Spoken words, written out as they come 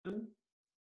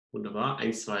Wunderbar.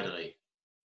 Eins, zwei, drei.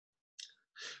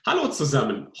 Hallo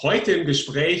zusammen. Heute im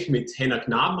Gespräch mit Henner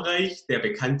Knabenreich, der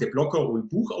bekannte Blogger und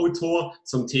Buchautor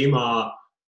zum Thema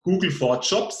Google for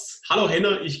Jobs. Hallo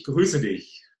Henner, ich grüße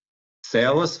dich.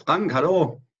 Servus Frank,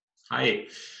 hallo. Hi.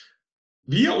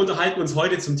 Wir unterhalten uns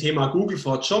heute zum Thema Google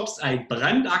for Jobs, ein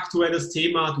brandaktuelles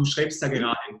Thema. Du schreibst da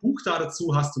gerade ein Buch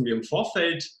dazu, hast du mir im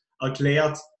Vorfeld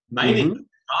erklärt. Meine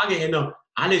Frage, Henner,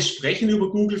 alle sprechen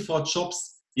über Google for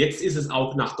Jobs. Jetzt ist es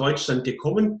auch nach Deutschland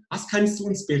gekommen. Was kannst du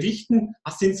uns berichten?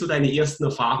 Was sind so deine ersten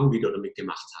Erfahrungen, die du damit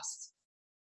gemacht hast?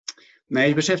 Na,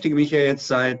 ich beschäftige mich ja jetzt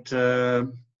seit 2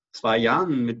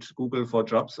 Jahren mit Google for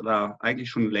Jobs oder eigentlich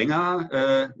schon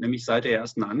länger, nämlich seit der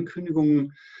ersten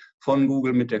Ankündigung von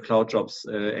Google mit der Cloud Jobs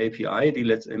API, die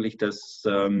letztendlich das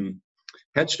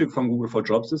Herzstück von Google for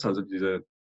Jobs ist, also diese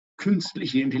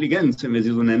künstliche Intelligenz, wenn wir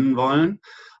sie so nennen wollen.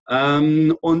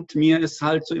 Und mir ist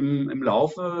halt so im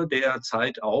Laufe der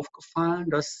Zeit aufgefallen,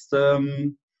 dass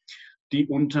die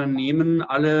Unternehmen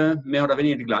alle mehr oder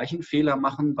weniger die gleichen Fehler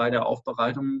machen bei der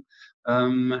Aufbereitung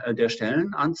der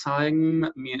Stellenanzeigen.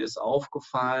 Mir ist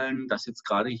aufgefallen, dass jetzt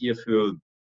gerade hier für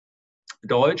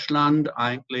Deutschland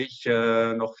eigentlich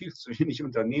noch viel zu wenig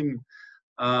Unternehmen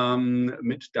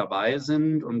mit dabei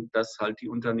sind und dass halt die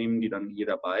Unternehmen, die dann hier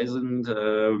dabei sind,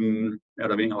 mehr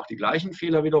oder weniger auch die gleichen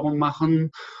Fehler wiederum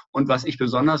machen. Und was ich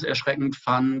besonders erschreckend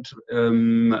fand,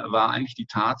 war eigentlich die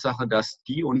Tatsache, dass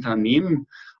die Unternehmen,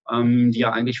 die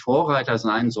ja eigentlich Vorreiter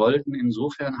sein sollten,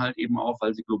 insofern halt eben auch,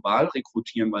 weil sie global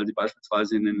rekrutieren, weil sie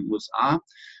beispielsweise in den USA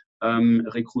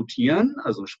rekrutieren,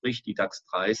 also sprich die DAX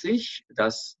 30,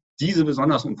 dass diese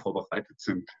besonders unvorbereitet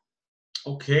sind.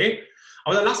 Okay,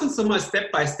 aber dann lass uns doch mal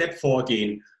Step by Step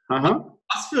vorgehen. Aha.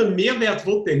 Was für einen Mehrwert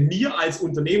wird denn mir als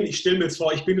Unternehmen, ich stelle mir jetzt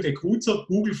vor, ich bin Recruiter,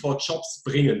 Google for Jobs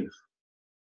bringen?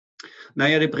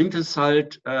 Naja, der bringt es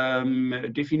halt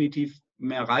definitiv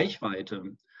mehr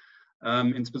Reichweite.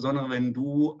 Insbesondere wenn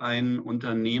du ein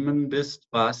Unternehmen bist,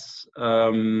 was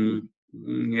ja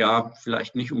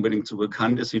vielleicht nicht unbedingt so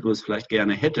bekannt ist, wie du es vielleicht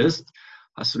gerne hättest,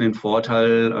 hast du den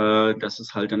Vorteil, dass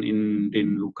es halt dann in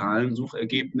den lokalen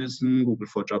Suchergebnissen, Google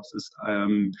for Jobs ist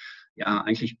ja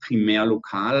eigentlich primär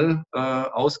lokal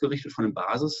ausgerichtet von den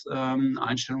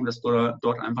Basiseinstellungen, dass du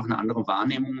dort einfach eine andere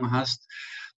Wahrnehmung hast.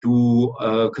 Du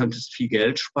könntest viel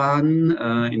Geld sparen,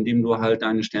 indem du halt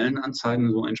deine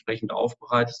Stellenanzeigen so entsprechend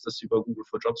aufbereitest, dass sie über Google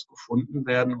for Jobs gefunden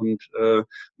werden und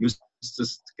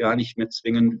müsstest gar nicht mehr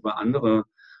zwingend über andere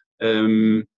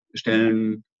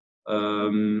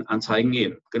Stellenanzeigen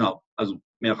gehen. Genau, also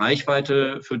mehr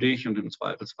Reichweite für dich und im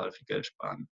Zweifelsfall viel Geld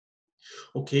sparen.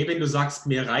 Okay, wenn du sagst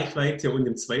mehr Reichweite und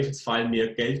im Zweifelsfall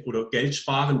mehr Geld oder Geld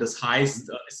sparen, das heißt,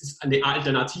 es ist eine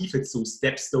Alternative zu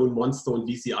Stepstone, Monster und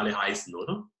wie sie alle heißen,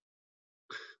 oder?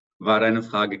 War deine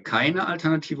Frage keine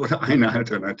Alternative oder eine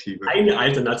Alternative? Eine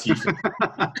Alternative.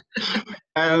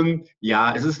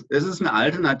 Ja, es ist eine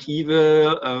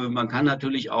Alternative. Man kann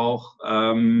natürlich auch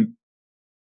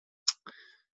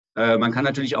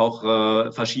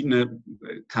verschiedene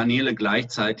Kanäle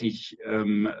gleichzeitig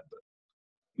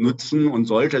nutzen und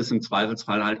sollte es im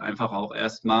Zweifelsfall halt einfach auch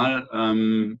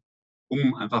erstmal,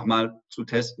 um einfach mal zu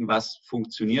testen, was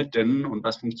funktioniert denn und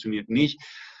was funktioniert nicht.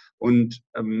 Und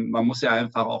man muss ja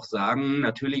einfach auch sagen,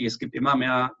 natürlich, es gibt immer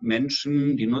mehr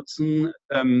Menschen, die nutzen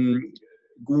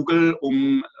Google,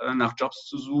 um nach Jobs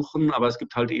zu suchen, aber es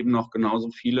gibt halt eben noch genauso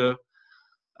viele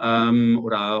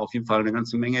oder auf jeden Fall eine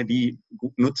ganze Menge, die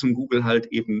nutzen Google halt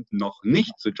eben noch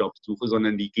nicht zur Jobsuche,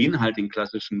 sondern die gehen halt den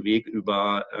klassischen Weg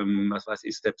über, was weiß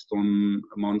ich, Stepstone,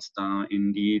 Monster,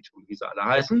 Indeed und wie sie alle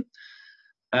heißen.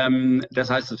 Das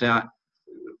heißt, es wäre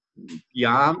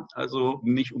ja, also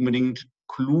nicht unbedingt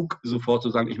klug, sofort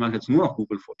zu sagen, ich mache jetzt nur noch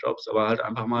Google for Jobs, aber halt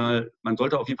einfach mal, man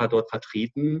sollte auf jeden Fall dort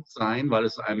vertreten sein, weil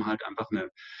es einem halt einfach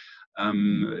eine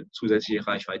zusätzliche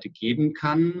Reichweite geben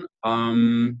kann.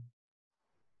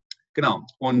 Genau,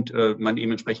 und man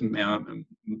eben entsprechend mehr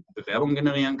Bewerbungen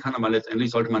generieren kann, aber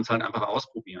letztendlich sollte man es halt einfach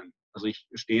ausprobieren. Also ich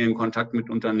stehe in Kontakt mit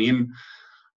Unternehmen,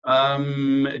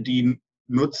 die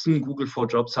nutzen Google for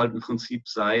Jobs halt im Prinzip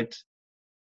seit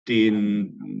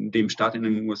dem Start in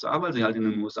den USA, weil sie halt in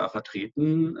den USA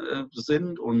vertreten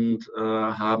sind und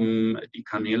haben die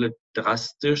Kanäle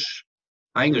drastisch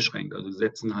eingeschränkt. Also sie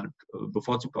setzen halt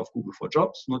bevorzugt auf Google for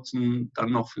Jobs, nutzen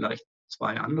dann noch vielleicht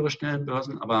 2 andere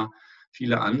Stellenbörsen, aber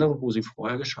viele andere, wo sie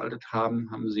vorher geschaltet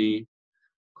haben, haben sie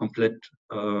komplett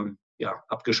ja,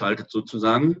 abgeschaltet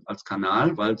sozusagen als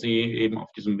Kanal, weil sie eben auf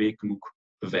diesem Weg genug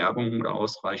Bewerbungen oder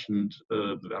ausreichend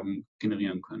Bewerbungen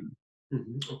generieren können.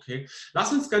 Okay,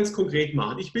 lass uns ganz konkret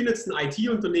machen. Ich bin jetzt ein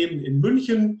IT-Unternehmen in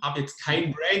München, habe jetzt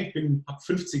kein Brand, habe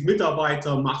 50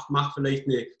 Mitarbeiter, mache vielleicht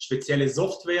eine spezielle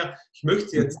Software. Ich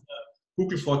möchte jetzt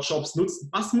Google for Jobs nutzt,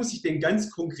 was muss ich denn ganz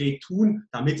konkret tun,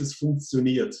 damit es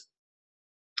funktioniert?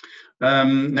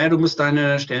 Naja, du musst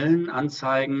deine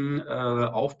Stellenanzeigen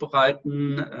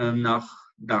aufbereiten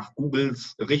nach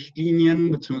Googles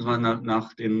Richtlinien beziehungsweise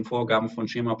nach den Vorgaben von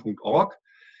schema.org.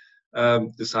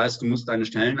 Das heißt, du musst deine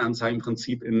Stellenanzeigen im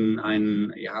Prinzip in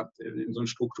in so ein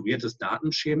strukturiertes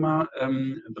Datenschema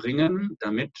bringen,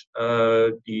 damit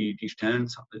die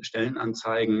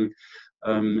Stellenanzeigen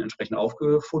entsprechend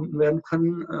aufgefunden werden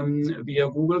können via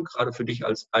Google. Gerade für dich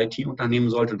als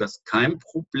IT-Unternehmen sollte das kein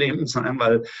Problem sein,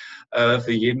 weil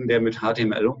für jeden, der mit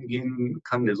HTML umgehen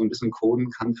kann, der so ein bisschen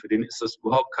coden kann, für den ist das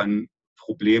überhaupt kein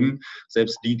Problem.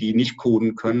 Selbst die nicht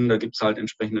coden können, da gibt es halt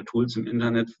entsprechende Tools im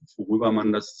Internet, worüber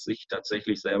man das sich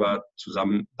tatsächlich selber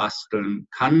zusammen basteln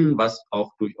kann, was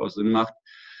auch durchaus Sinn macht,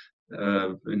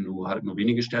 wenn du halt nur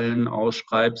wenige Stellen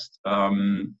ausschreibst.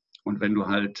 Und wenn du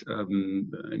halt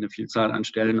eine Vielzahl an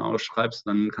Stellen ausschreibst,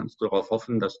 dann kannst du darauf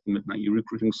hoffen, dass du mit einer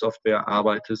E-Recruiting-Software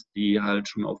arbeitest, die halt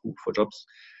schon auf Google for Jobs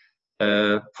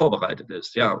vorbereitet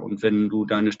ist. Ja, und wenn du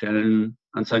deine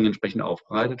Stellenanzeigen entsprechend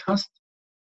aufbereitet hast,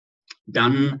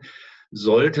 dann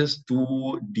solltest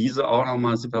du diese auch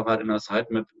nochmal separat in der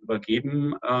Sitemap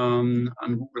übergeben an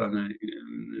Google, eine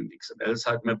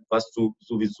XML-Sitemap, was du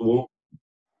sowieso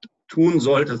tun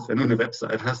solltest, wenn du eine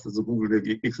Website hast, also Google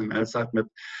eine XML-Sitemap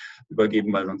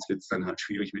übergeben, weil sonst wird es dann halt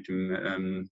schwierig mit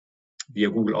dem via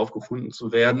Google aufgefunden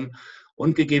zu werden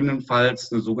und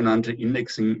gegebenenfalls eine sogenannte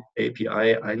Indexing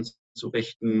API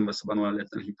einzurichten, was aber nur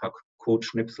letztendlich ein paar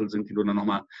Code-Schnipsel sind, die du dann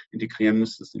nochmal integrieren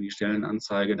müsstest in die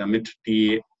Stellenanzeige, damit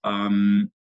die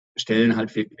Stellen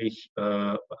halt wirklich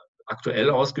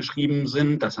aktuell ausgeschrieben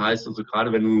sind. Das heißt also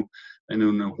gerade wenn du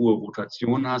eine hohe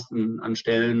Rotation hast an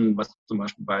Stellen, was zum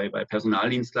Beispiel bei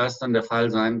Personaldienstleistern der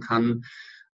Fall sein kann,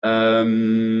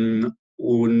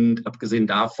 und abgesehen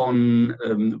davon,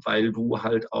 weil du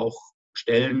halt auch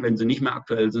Stellen, wenn sie nicht mehr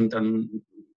aktuell sind, dann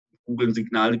Google ein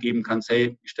Signal geben kannst,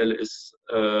 hey, die Stelle ist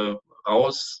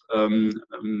raus,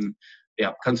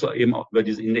 ja, kannst du eben auch über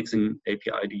diese Indexing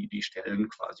API die Stellen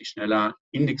quasi schneller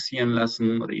indexieren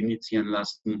lassen oder indizieren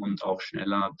lassen und auch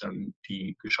schneller dann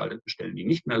die geschalteten Stellen, die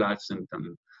nicht mehr live sind,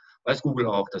 dann weiß Google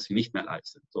auch, dass sie nicht mehr live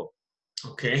sind. So.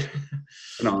 Okay.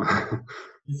 Genau.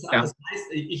 Das Ja. heißt,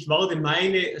 ich werde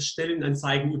meine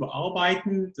Stellenanzeigen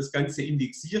überarbeiten, das Ganze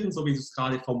indexieren, so wie du es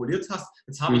gerade formuliert hast.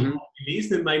 Jetzt habe ich Mhm. auch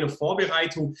gelesen in meiner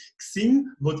Vorbereitung, Xing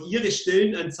wird ihre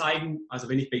Stellenanzeigen, also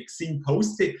wenn ich bei Xing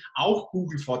poste, auch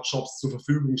Google for Jobs zur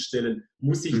Verfügung stellen.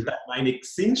 Muss ich Mhm. meine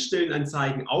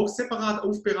Xing-Stellenanzeigen auch separat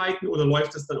aufbereiten oder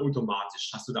läuft das dann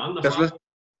automatisch? Hast du da eine Das Erfahrung? läuft,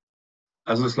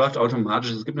 also es läuft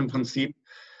automatisch. Es gibt im Prinzip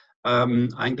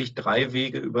eigentlich 3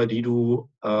 Wege, über die du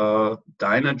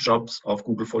deine Jobs auf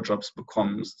Google for Jobs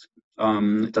bekommst.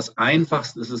 Das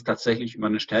Einfachste ist es tatsächlich, über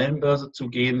eine Stellenbörse zu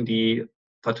gehen, die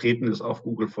vertreten ist auf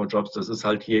Google for Jobs. Das ist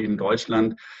halt hier in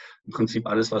Deutschland im Prinzip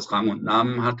alles, was Rang und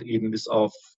Namen hat, eben bis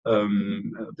auf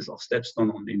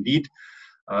Stepstone und Indeed.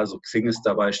 Also Xing ist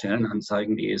dabei,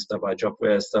 Stellenanzeigen.de ist dabei,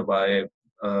 Jobware ist dabei,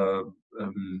 äh,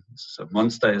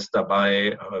 Monster ist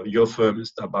dabei, Your Firm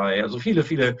ist dabei. Also viele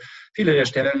der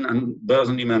Stellen an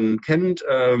Börsen, die man kennt,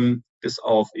 bis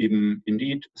auf eben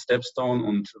Indeed, Stepstone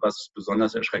und was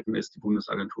besonders erschreckend ist, die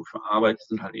Bundesagentur für Arbeit, die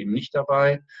sind halt eben nicht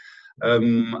dabei.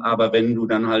 Aber wenn du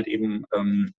dann halt eben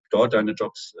dort deine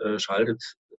Jobs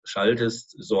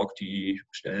schaltest, sorgt die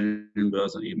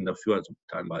Stellenbörse eben dafür, also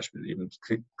dein Beispiel eben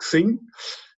Xing,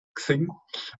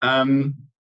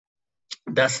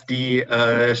 dass die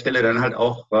Stelle dann halt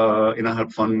auch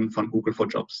innerhalb von Google for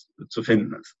Jobs zu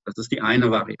finden ist. Das ist die eine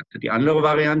Variante. Die andere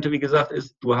Variante, wie gesagt,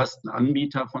 ist, du hast einen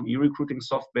Anbieter von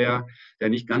E-Recruiting-Software, der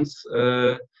nicht ganz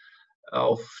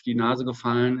auf die Nase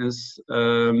gefallen ist,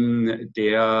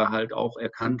 der halt auch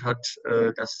erkannt hat,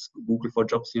 dass Google for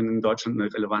Jobs hier in Deutschland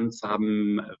eine Relevanz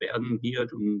haben werden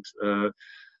wird und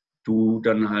du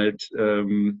dann halt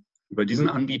über diesen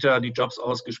Anbieter die Jobs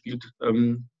ausgespielt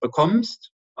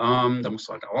bekommst. Da musst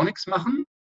du halt auch nichts machen.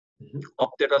 Mhm.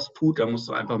 Ob der das tut, da musst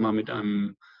du einfach mal mit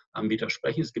einem Anbieter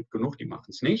sprechen. Es gibt genug, die machen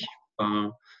es nicht.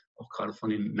 Auch gerade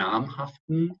von den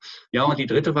namhaften. Ja, und die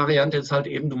dritte Variante ist halt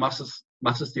eben, du machst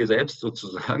es dir selbst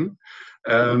sozusagen,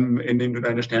 indem du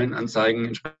deine Stellenanzeigen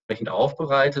entsprechend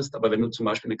aufbereitest. Aber wenn du zum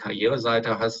Beispiel eine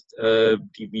Karriereseite hast,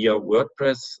 die via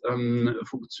WordPress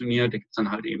funktioniert, da gibt es dann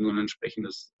halt eben so ein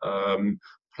entsprechendes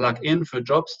Plugin für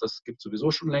Jobs, das gibt es sowieso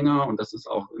schon länger und das ist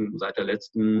auch seit der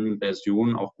letzten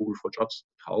Version auch Google for Jobs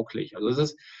tauglich. Also es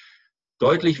ist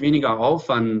deutlich weniger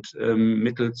Aufwand,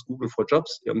 mittels Google for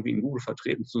Jobs irgendwie in Google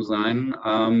vertreten zu sein,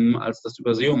 als das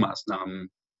über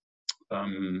SEO-Maßnahmen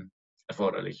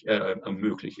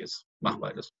möglich ist. Mach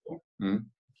beides so.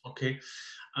 Okay.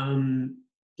 Ähm,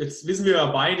 Jetzt wissen wir ja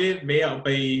beide, wer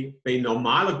bei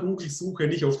normaler Google-Suche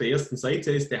nicht auf der ersten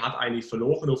Seite ist, der hat eigentlich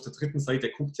verloren. Auf der dritten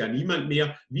Seite guckt ja niemand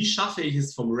mehr. Wie schaffe ich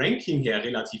es vom Ranking her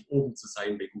relativ oben zu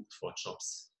sein bei Google for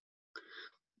Jobs?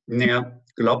 Naja,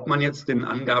 glaubt man jetzt den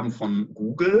Angaben von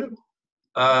Google,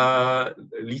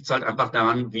 liegt es halt einfach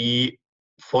daran, wie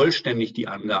vollständig die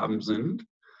Angaben sind.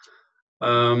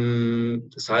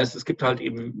 Das heißt, es gibt halt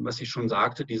eben, was ich schon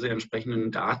sagte, diese entsprechenden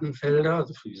Datenfelder,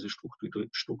 also für diese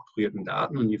strukturierten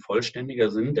Daten. Und je vollständiger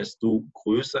sind, desto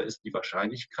größer ist die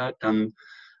Wahrscheinlichkeit, dann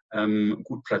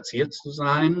gut platziert zu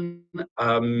sein.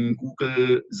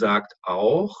 Google sagt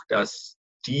auch, dass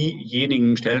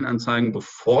diejenigen Stellenanzeigen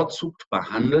bevorzugt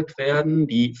behandelt werden,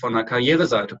 die von der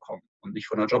Karriereseite kommen und nicht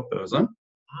von der Jobbörse.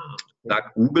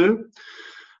 Sagt Google.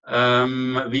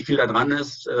 Wie viel da dran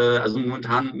ist, also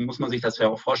momentan muss man sich das ja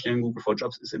auch vorstellen, Google for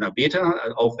Jobs ist in der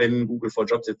Beta, auch wenn Google for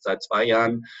Jobs jetzt seit 2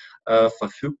 Jahren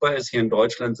verfügbar ist. Hier in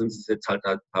Deutschland sind es jetzt halt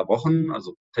ein paar Wochen,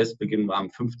 also Testbeginn war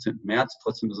am 15. März,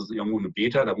 trotzdem ist es irgendwo eine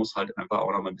Beta, da muss halt einfach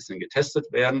auch noch mal ein bisschen getestet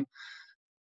werden.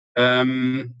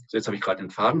 So, jetzt habe ich gerade den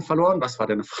Faden verloren, was war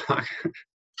denn eine Frage?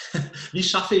 Wie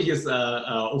schaffe ich es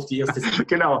auf die erste Seite?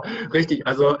 Genau, richtig.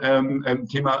 Also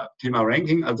Thema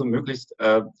Ranking, also möglichst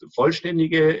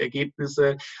vollständige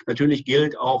Ergebnisse. Natürlich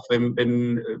gilt auch,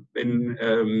 wenn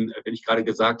ich gerade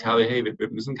gesagt habe, hey, wir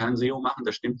müssen kein SEO machen,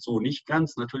 das stimmt so nicht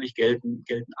ganz. Natürlich gelten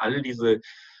alle diese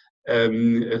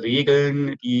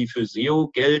Regeln, die für SEO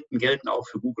gelten auch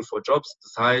für Google for Jobs.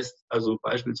 Das heißt also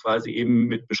beispielsweise eben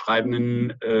mit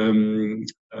beschreibenden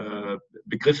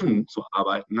Begriffen zu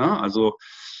arbeiten. Ne? Also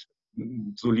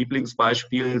so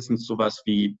Lieblingsbeispiel sind sowas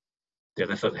wie der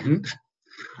Referent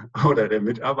oder der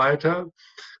Mitarbeiter,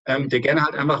 der gerne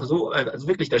halt einfach so, also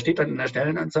wirklich, da steht dann in der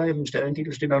Stellenanzeige, im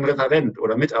Stellentitel steht dann Referent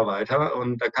oder Mitarbeiter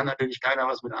und da kann natürlich keiner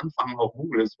was mit anfangen, auch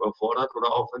Google ist überfordert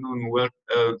oder auch wenn du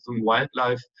so ein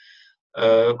Wildlife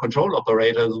Control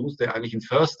Operator suchst, der eigentlich ein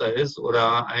Förster ist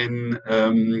oder ein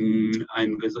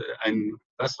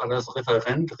was war das,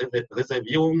 Referent,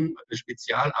 Reservierung,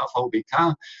 Spezial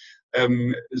AVBK,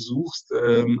 suchst,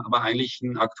 aber eigentlich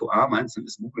ein Aktuar meinst, dann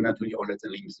ist Google natürlich auch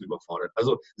letztendlich ein bisschen überfordert.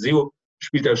 Also SEO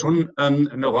spielt da schon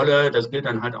eine Rolle. Das gilt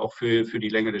dann halt auch für die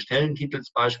Länge des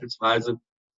Stellentitels beispielsweise.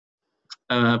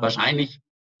 Wahrscheinlich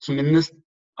zumindest.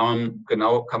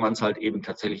 Genau kann man es halt eben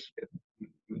tatsächlich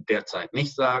derzeit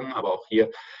nicht sagen, aber auch hier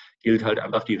gilt halt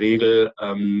einfach die Regel,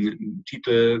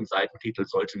 Seitentitel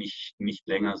sollte nicht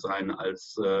länger sein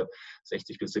als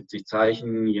 60 bis 70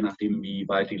 Zeichen, je nachdem, wie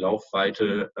weit die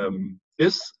Laufweite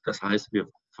ist. Das heißt, wir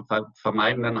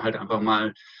vermeiden dann halt einfach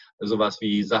mal sowas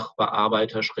wie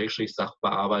Sachbearbeiter,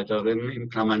 Sachbearbeiterin in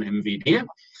Klammern MWD,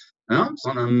 ja,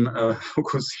 sondern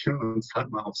fokussieren uns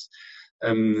halt mal aufs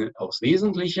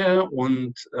Wesentliche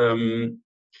und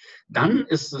dann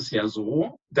ist es ja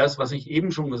so, das, was ich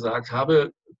eben schon gesagt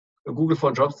habe, Google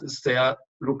for Jobs ist sehr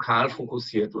lokal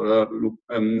fokussiert oder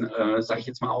sage ich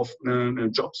jetzt mal auf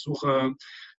eine Jobsuche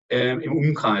im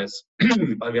Umkreis.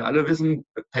 Weil wir alle wissen,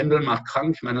 Pendeln macht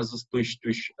krank. Ich meine, das ist durch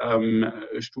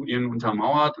Studien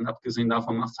untermauert und abgesehen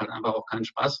davon macht es halt einfach auch keinen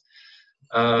Spaß,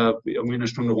 irgendwie eine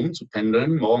Stunde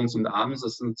rumzupendeln, morgens und abends.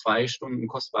 Das sind 2 Stunden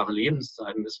kostbare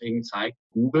Lebenszeiten. Deswegen zeigt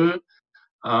Google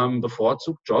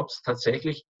bevorzugt Jobs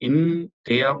tatsächlich in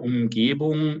der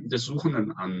Umgebung des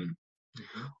Suchenden an.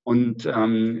 Und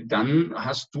dann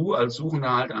hast du als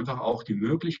Suchender halt einfach auch die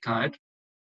Möglichkeit,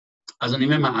 also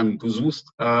nehmen wir mal an, du suchst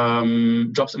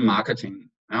Jobs im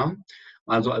Marketing, ja?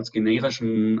 Also als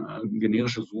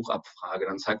generische Suchabfrage,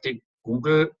 dann zeigt dir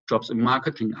Google Jobs im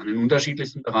Marketing an, in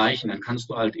unterschiedlichsten Bereichen. Dann kannst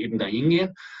du halt eben dahin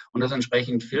gehen und das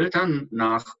entsprechend filtern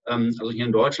nach, also hier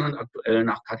in Deutschland aktuell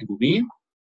nach Kategorie.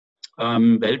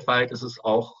 Weltweit ist es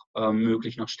auch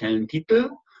möglich nach Stellentitel.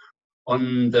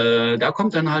 Und da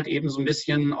kommt dann halt eben so ein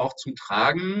bisschen auch zum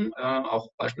Tragen, auch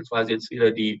beispielsweise jetzt wieder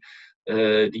die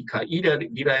KI,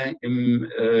 die da im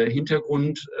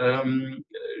Hintergrund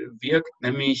wirkt,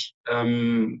 nämlich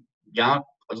ja,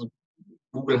 also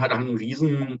Google hat einen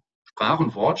riesen Sprach-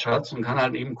 und Wortschatz und kann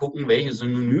halt eben gucken, welche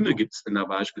Synonyme gibt es denn da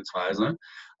beispielsweise.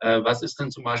 Was ist denn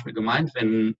zum Beispiel gemeint,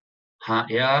 wenn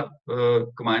HR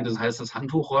gemeint ist, heißt das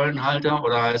Handtuchrollenhalter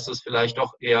oder heißt das vielleicht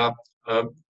doch eher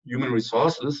Human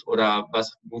Resources oder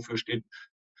wofür steht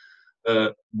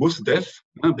BusDev,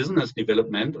 ne, Business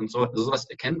Development und so. Also sowas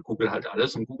erkennt Google halt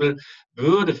alles und Google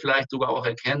würde vielleicht sogar auch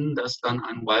erkennen, dass dann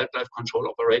ein Wildlife Control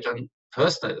Operator ein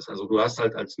Förster ist. Also du hast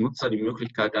halt als Nutzer die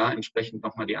Möglichkeit, da entsprechend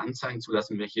nochmal die Anzeigen zu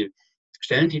lassen, welche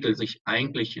Stellentitel sich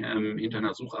eigentlich hinter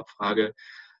einer Suchabfrage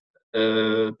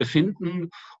befinden.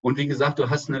 Und wie gesagt, du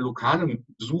hast eine lokale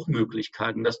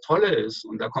Suchmöglichkeit. Und das Tolle ist,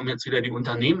 und da kommen jetzt wieder die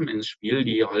Unternehmen ins Spiel,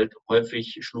 die halt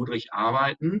häufig schludrig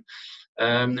arbeiten,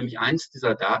 nämlich eins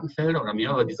dieser Datenfelder oder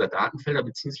mehrere dieser Datenfelder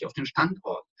beziehen sich auf den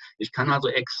Standort. Ich kann also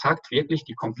exakt wirklich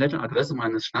die komplette Adresse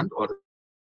meines Standortes.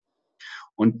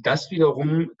 Und das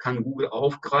wiederum kann Google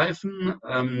aufgreifen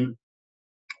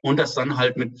und das dann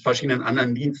halt mit verschiedenen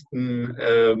anderen Diensten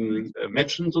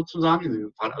matchen sozusagen, in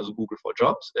diesem Fall also Google for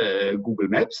Jobs, Google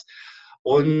Maps,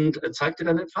 und zeigt dir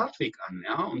dann den Fahrtweg an.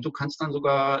 Ja? Und du kannst dann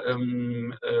sogar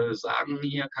sagen,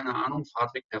 hier, keine Ahnung,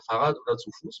 Fahrtweg per Fahrrad oder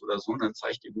zu Fuß oder so, und dann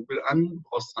zeigt dir Google an, du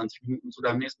brauchst 20 Minuten zu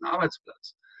deinem nächsten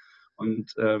Arbeitsplatz.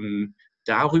 Und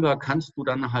darüber kannst du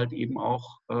dann halt eben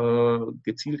auch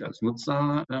gezielt als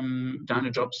Nutzer deine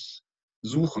Jobs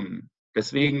suchen.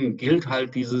 Deswegen gilt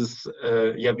halt dieses,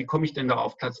 ja, wie komme ich denn da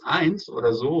auf Platz 1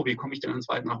 oder so, wie komme ich denn ganz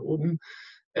weit nach oben,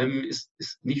 ist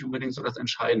nicht unbedingt so das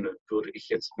Entscheidende, würde ich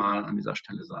jetzt mal an dieser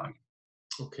Stelle sagen.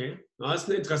 Okay, das ist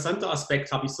ein interessanter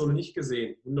Aspekt, habe ich so noch nicht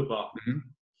gesehen. Wunderbar.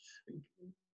 Mhm.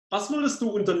 Was würdest du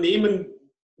Unternehmen,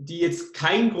 die jetzt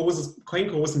keinen großen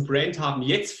Brand haben,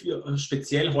 jetzt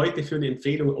speziell heute für eine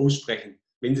Empfehlung aussprechen,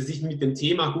 wenn sie sich mit dem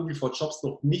Thema Google for Jobs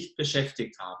noch nicht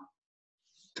beschäftigt haben?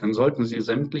 Dann sollten Sie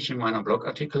sämtliche meiner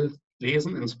Blogartikel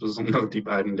lesen, insbesondere die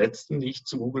beiden letzten, die ich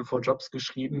zu Google for Jobs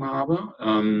geschrieben habe.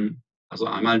 Also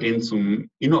einmal den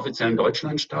zum inoffiziellen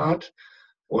Deutschlandstart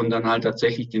und dann halt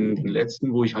tatsächlich den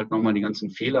letzten, wo ich halt nochmal die ganzen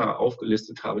Fehler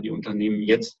aufgelistet habe, die Unternehmen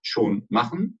jetzt schon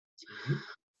machen.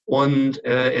 Und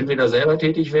entweder selber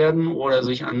tätig werden oder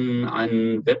sich an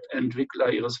einen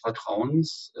Webentwickler ihres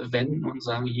Vertrauens wenden und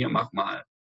sagen, hier, mach mal.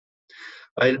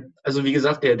 Weil, also wie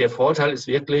gesagt, der Vorteil ist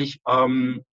wirklich,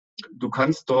 du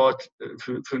kannst dort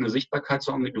für eine Sichtbarkeit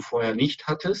sorgen, die du vorher nicht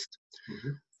hattest,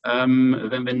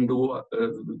 wenn du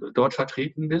dort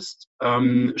vertreten bist.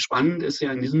 Spannend ist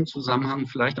ja in diesem Zusammenhang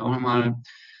vielleicht auch nochmal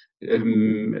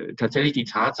tatsächlich die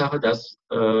Tatsache, dass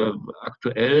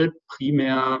aktuell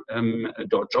primär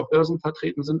dort Jobbörsen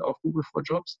vertreten sind auf Google for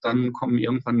Jobs. Dann kommen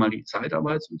irgendwann mal die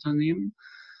Zeitarbeitsunternehmen.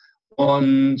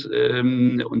 Und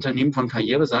Unternehmen von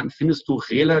Karriereseiten findest du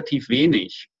relativ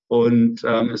wenig. Und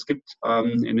es gibt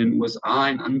in den USA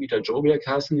einen Anbieter, Jobiak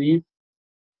heißen die.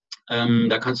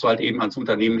 Da kannst du halt eben als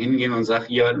Unternehmen hingehen und sagen,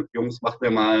 hier, Jungs, macht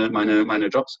mir mal meine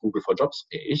Jobs, Google for Jobs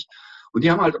fähig. Und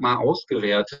die haben halt mal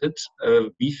ausgewertet,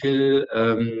 wie viel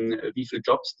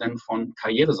Jobs denn von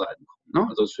Karriereseiten kommen. Ne?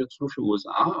 Also das ist jetzt nur für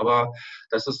USA, aber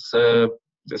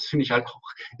das finde ich halt auch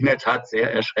in der Tat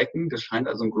sehr erschreckend. Das scheint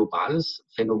also ein globales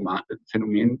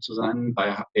Phänomen zu sein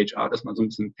bei HR, dass man so ein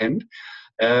bisschen pennt.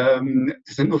 Das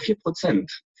sind nur 4%.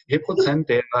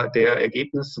 4% der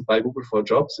Ergebnisse bei Google for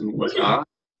Jobs in den USA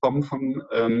kommen von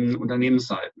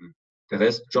Unternehmensseiten. Der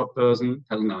Rest Jobbörsen,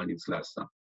 Personaldienstleister.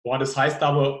 Boah, das heißt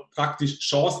aber praktisch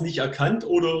Chance nicht erkannt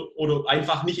oder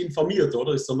einfach nicht informiert,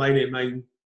 oder? Ist so meine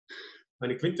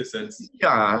Quintessenz.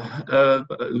 Ja,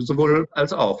 sowohl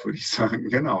als auch, würde ich sagen.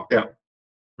 Genau, ja.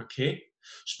 Okay,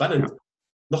 spannend. Ja.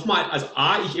 Nochmal, also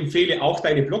ich empfehle auch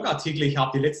deine Blogartikel. Ich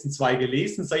habe die letzten 2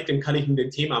 gelesen. Seitdem kann ich mit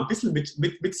dem Thema ein bisschen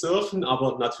mit surfen,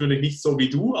 aber natürlich nicht so wie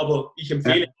du. Aber ich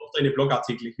empfehle auch deine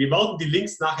Blogartikel. Wir werden die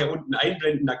Links nachher unten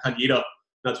einblenden. Da kann jeder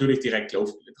natürlich direkt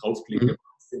draufklicken.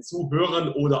 Den Zuhörern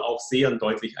oder auch Sehern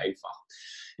deutlich einfach.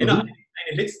 Eine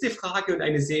letzte Frage und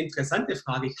eine sehr interessante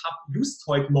Frage. Ich habe just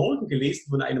heute Morgen gelesen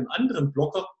von einem anderen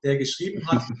Blogger, der geschrieben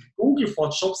hat, Google for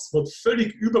Jobs wird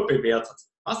völlig überbewertet.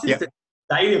 Was ist denn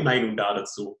deine Meinung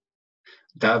dazu?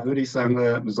 Da würde ich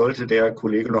sagen, sollte der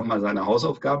Kollege noch mal seine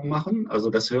Hausaufgaben machen. Also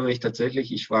das höre ich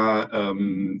tatsächlich. Ich war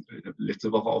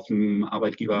letzte Woche auf einem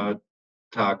Arbeitgebertag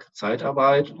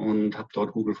Zeitarbeit und habe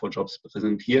dort Google for Jobs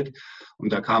präsentiert.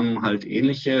 Und da kamen halt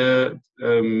ähnliche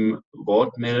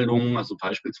Wortmeldungen, also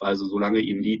beispielsweise, solange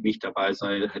Indeed nicht dabei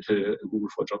sei, hätte Google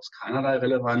for Jobs keinerlei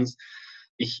Relevanz.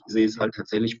 Ich sehe es halt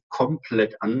tatsächlich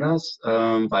komplett anders,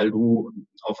 weil du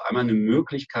auf einmal eine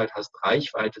Möglichkeit hast,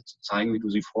 Reichweite zu zeigen, wie du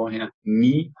sie vorher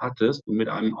nie hattest und mit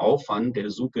einem Aufwand,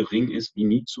 der so gering ist wie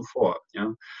nie zuvor.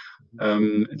 Ja?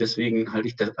 Deswegen halte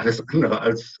ich das alles andere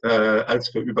als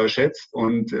für überschätzt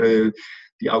und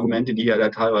die Argumente, die er da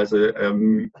teilweise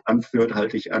anführt,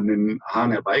 halte ich an den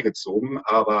Haaren herbeigezogen,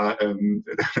 aber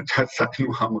das sei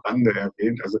nur am Rande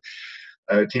erwähnt. Also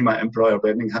Thema Employer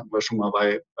Branding hatten wir schon mal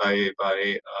bei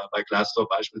Glassdoor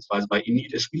beispielsweise, bei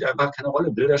Indeed. Es spielt einfach keine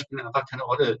Rolle. Bilder spielen einfach keine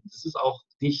Rolle. Das ist auch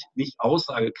nicht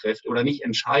aussagekräftig oder nicht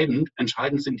entscheidend.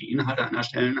 Entscheidend sind die Inhalte einer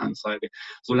Stellenanzeige.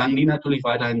 Solange die natürlich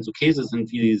weiterhin so Käse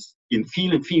sind, wie es in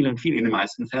vielen, in den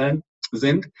meisten Fällen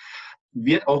sind,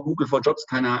 wird auch Google for Jobs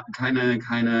keine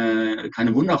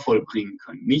Wunder vollbringen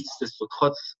können.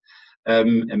 Nichtsdestotrotz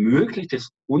ermöglicht es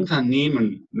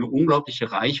Unternehmen eine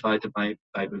unglaubliche Reichweite bei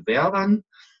Bewerbern,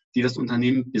 die das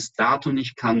Unternehmen bis dato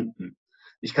nicht kannten.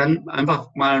 Ich kann einfach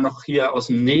mal noch hier aus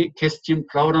dem Nähkästchen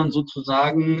plaudern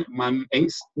sozusagen. In meinem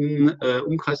engsten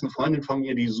Umkreis eine Freundin von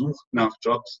mir, die sucht nach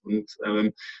Jobs. Und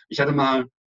ich hatte mal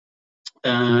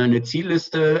eine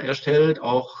Zielliste erstellt,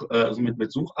 auch also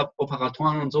mit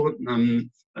Suchoperatoren und so,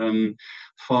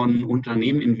 von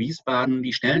Unternehmen in Wiesbaden,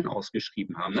 die Stellen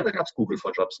ausgeschrieben haben. Da gab es Google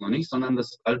for Jobs noch nicht, sondern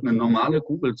das ist halt eine normale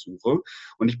Google-Suche.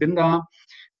 Und ich bin da,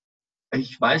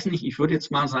 ich weiß nicht, ich würde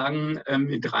jetzt mal sagen,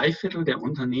 3/4 der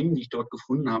Unternehmen, die ich dort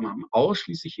gefunden habe, haben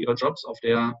ausschließlich ihre Jobs auf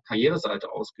der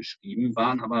Karriereseite ausgeschrieben,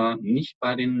 waren aber nicht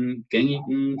bei den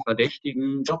gängigen,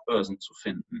 verdächtigen Jobbörsen zu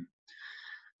finden.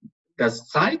 Das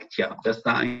zeigt ja, dass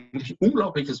da eigentlich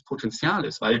unglaubliches Potenzial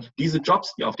ist, weil diese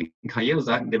Jobs, die auf den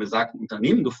Karriereseiten der besagten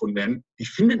Unternehmen gefunden werden, die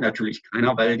findet natürlich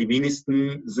keiner, weil die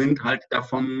wenigsten sind halt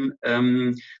davon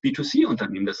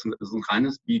B2C-Unternehmen. Das ist ein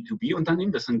reines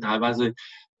B2B-Unternehmen. Das sind teilweise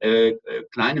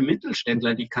kleine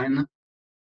Mittelständler, die keinen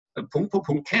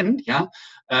Punkt kennt. Ja,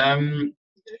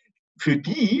 für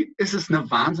die ist es eine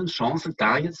Wahnsinnschance,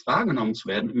 da jetzt wahrgenommen zu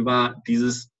werden über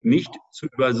dieses nicht zu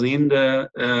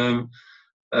übersehende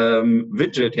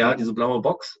Widget, ja, diese blaue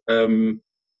Box.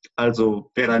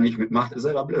 Also wer da nicht mitmacht, ist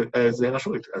selber blöd, selber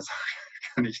schuld. Also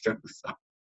kann ich dann sagen.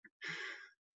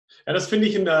 Ja, das finde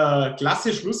ich ein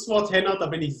klasse Schlusswort, Henner. Da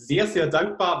bin ich sehr, sehr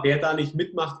dankbar. Wer da nicht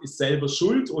mitmacht, ist selber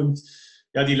schuld. Und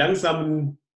ja, die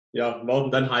Langsamen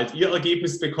werden dann halt ihr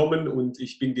Ergebnis bekommen. Und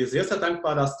ich bin dir sehr, sehr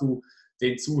dankbar, dass du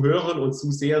den Zuhörern und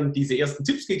Zusehern diese ersten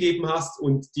Tipps gegeben hast.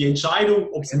 Und die Entscheidung,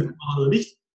 ob sie mitmachen oder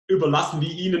nicht, überlassen wir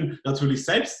Ihnen natürlich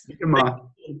selbst. Wie immer.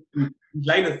 Ein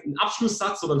kleiner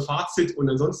Abschlusssatz oder ein Fazit. Und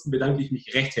ansonsten bedanke ich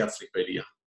mich recht herzlich bei dir.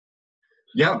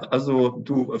 Ja, also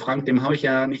du, Frank, dem habe ich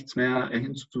ja nichts mehr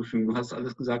hinzuzufügen. Du hast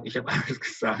alles gesagt, ich habe alles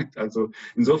gesagt. Also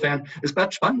insofern, es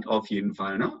bleibt spannend auf jeden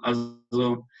Fall. Ne?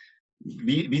 Also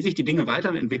wie sich die Dinge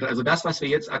weiterentwickeln. Also das, was wir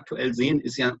jetzt aktuell sehen,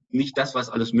 ist ja nicht das,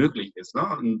 was alles möglich ist.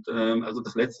 Ne? Und also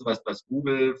das Letzte, was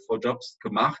Google for Jobs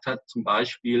gemacht hat, zum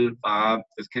Beispiel, war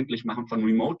das Kenntlichmachen von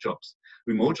Remote-Jobs.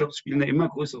 Remote-Jobs spielen eine immer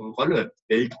größere Rolle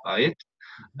weltweit.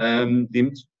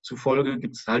 Demzufolge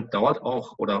gibt es halt dort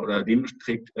auch, oder dem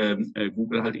trägt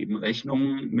Google halt eben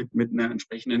Rechnung mit einer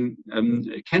entsprechenden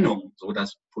Kennung,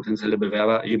 sodass potenzielle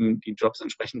Bewerber eben die Jobs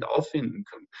entsprechend auffinden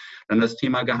können. Dann das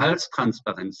Thema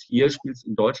Gehaltstransparenz. Hier spielt es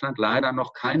in Deutschland leider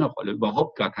noch keine Rolle,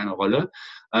 überhaupt gar keine Rolle.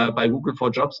 Bei Google for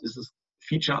Jobs ist das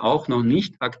Feature auch noch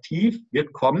nicht aktiv,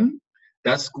 wird kommen,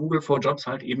 dass Google for Jobs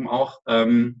halt eben auch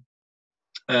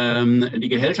die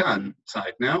Gehälter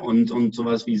anzeigt, ne? Und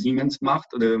sowas wie Siemens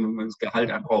macht, das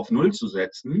Gehalt einfach auf 0 zu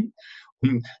setzen.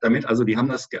 Und damit, also die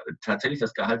haben tatsächlich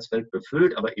das Gehaltsfeld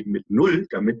befüllt, aber eben mit 0,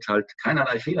 damit halt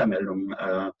keinerlei Fehlermeldungen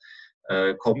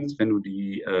kommt, wenn du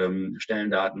die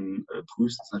Stellendaten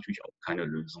prüfst, ist natürlich auch keine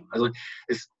Lösung. Also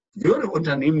es würde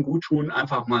Unternehmen gut tun,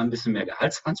 einfach mal ein bisschen mehr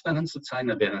Gehaltstransparenz zu zeigen.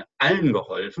 Da wäre allen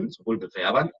geholfen, sowohl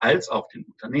Bewerbern als auch den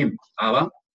Unternehmen.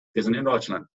 Aber wir sind in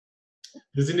Deutschland.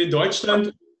 Wir sind in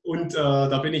Deutschland und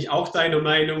da bin ich auch deiner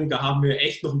Meinung, da haben wir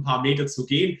echt noch ein paar Meter zu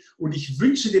gehen. Und ich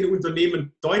wünsche den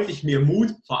Unternehmen deutlich mehr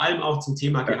Mut, vor allem auch zum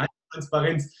Thema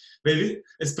Gehaltstransparenz, weil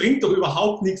es bringt doch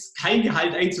überhaupt nichts, kein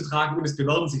Gehalt einzutragen und es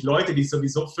bewerben sich Leute, die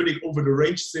sowieso völlig over the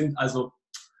range sind. Also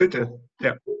bitte,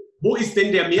 ja. Wo ist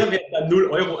denn der Mehrwert, dann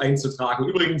 0 Euro einzutragen?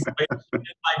 Übrigens,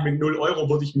 mit 0 Euro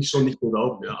würde ich mich schon nicht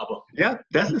bewerben. Ja, aber ja,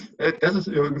 das ist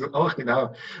übrigens auch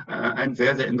genau ein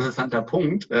sehr, sehr interessanter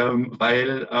Punkt,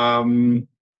 weil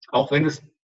auch wenn es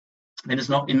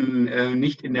noch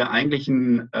nicht in der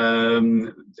eigentlichen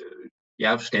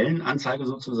Stellenanzeige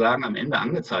sozusagen am Ende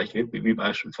angezeigt wird, wie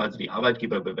beispielsweise die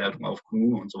Arbeitgeberbewertung auf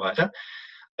Kununu und so weiter,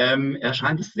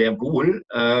 erscheint es sehr wohl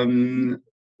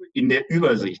in der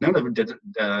Übersicht. Ne?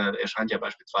 Da erscheint ja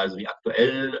beispielsweise, wie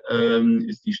aktuell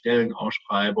ist die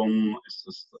Stellenausschreibung, ist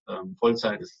es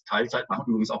Vollzeit, ist es Teilzeit, machen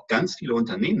übrigens auch ganz viele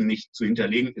Unternehmen nicht zu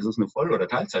hinterlegen, ist es eine Voll- oder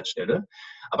Teilzeitstelle.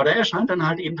 Aber da erscheint dann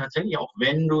halt eben tatsächlich auch,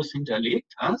 wenn du es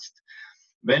hinterlegt hast,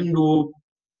 wenn du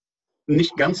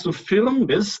nicht ganz so firm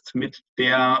bist mit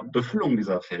der Befüllung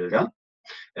dieser Felder,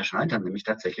 erscheint dann nämlich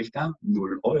tatsächlich da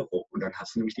 0 Euro. Und dann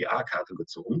hast du nämlich die A-Karte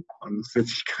gezogen und es wird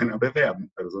sich keiner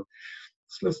bewerben. Also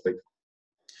das ist lustig.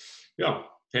 Ja,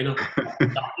 Henner.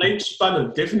 Das bleibt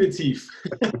spannend, definitiv.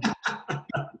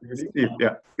 Definitiv,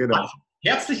 ja, genau. Also,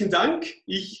 herzlichen Dank.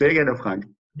 Ich sehr gerne, Frank.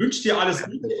 Wünsche dir alles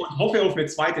Gute und hoffe auf eine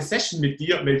zweite Session mit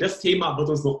dir, weil das Thema wird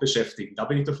uns noch beschäftigen. Da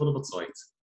bin ich davon überzeugt.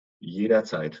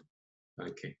 Jederzeit.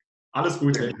 Danke. Alles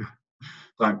Gute.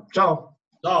 Frank, ciao.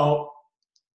 Ciao.